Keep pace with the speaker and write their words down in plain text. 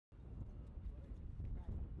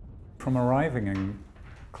From arriving in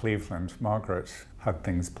Cleveland, Margaret had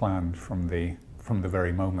things planned from the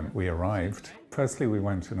very moment we arrived. Firstly, we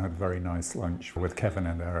went and had a very nice lunch with Kevin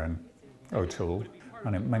and Erin O'Toole,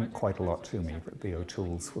 and it meant quite a lot to me that the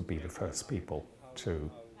O'Tooles would be the first people to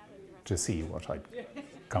see what I'd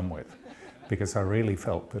come with, because I really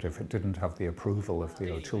felt that if it didn't have the approval of the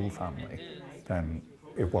O'Toole family, then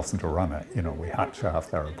it wasn't a runner. You know, we had to have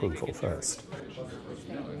their approval first.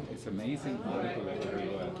 It's amazing.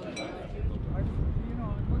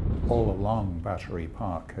 All along, Battery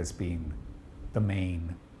Park has been the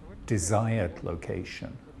main desired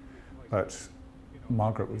location, but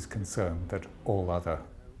Margaret was concerned that all other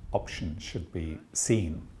options should be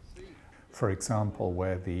seen. For example,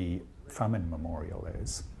 where the Famine Memorial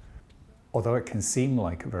is, although it can seem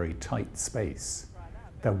like a very tight space,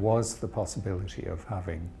 there was the possibility of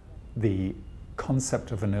having the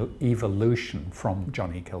concept of an evolution from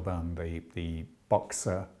Johnny Kilbane, the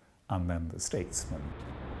boxer, and then the statesman.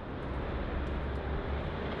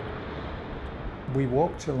 We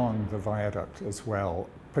walked along the viaduct as well,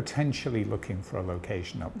 potentially looking for a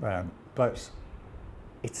location up there, but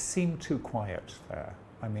it seemed too quiet there.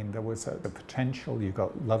 I mean, there was the potential, you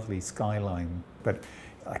got lovely skyline, but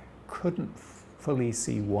I couldn't fully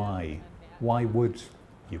see why. Why would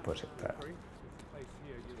you put it there?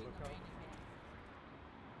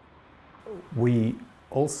 We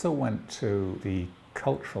also went to the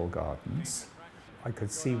cultural gardens. I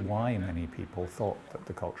could see why many people thought that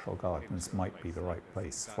the cultural gardens might be the right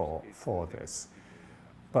place for this.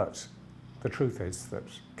 But the truth is that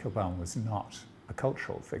Kilbane was not a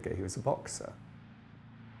cultural figure, he was a boxer.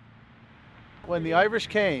 When the Irish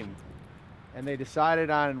came and they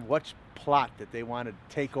decided on which plot that they wanted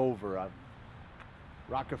to take over on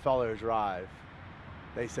Rockefeller Drive,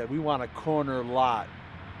 they said, we want a corner lot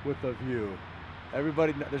with a view.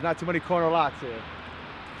 Everybody, there's not too many corner lots here.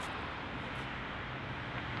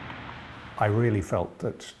 I really felt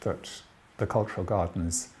that the cultural garden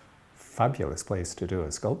is a fabulous place to do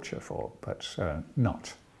a sculpture for, but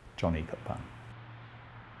not Johnny Kilbane.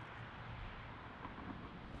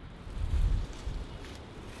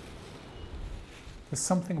 There's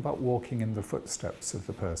something about walking in the footsteps of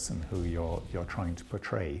the person who you're trying to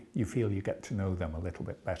portray. You feel you get to know them a little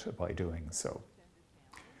bit better by doing so.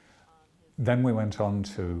 Then we went on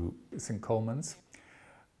to St. Colman's,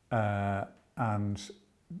 and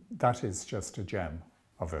that is just a gem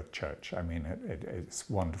of a church. I mean, it's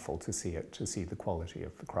wonderful to see it, to see the quality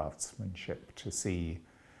of the craftsmanship, to see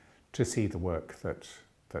the work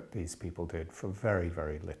that these people did for very,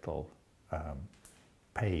 very little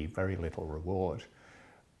pay, very little reward,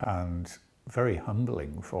 and very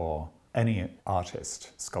humbling for any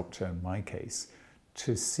artist, sculptor in my case,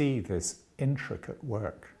 to see this intricate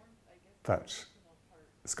work that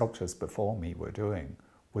sculptors before me were doing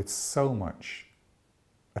with so much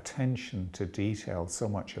attention to detail, so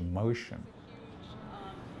much emotion.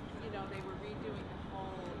 You know, they were redoing the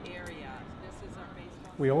whole area. This is our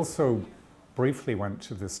baseball. We also briefly went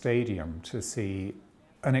to the stadium to see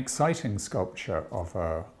an exciting sculpture of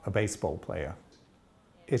a baseball player.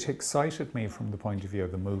 It excited me from the point of view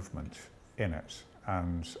of the movement in it,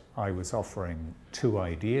 and I was offering two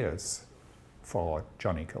ideas for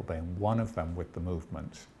Johnny Kilbane, one of them with the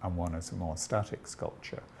movement and one as a more static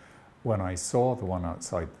sculpture. When I saw the one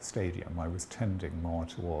outside the stadium, I was tending more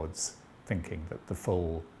towards thinking that the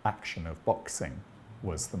full action of boxing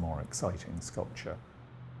was the more exciting sculpture.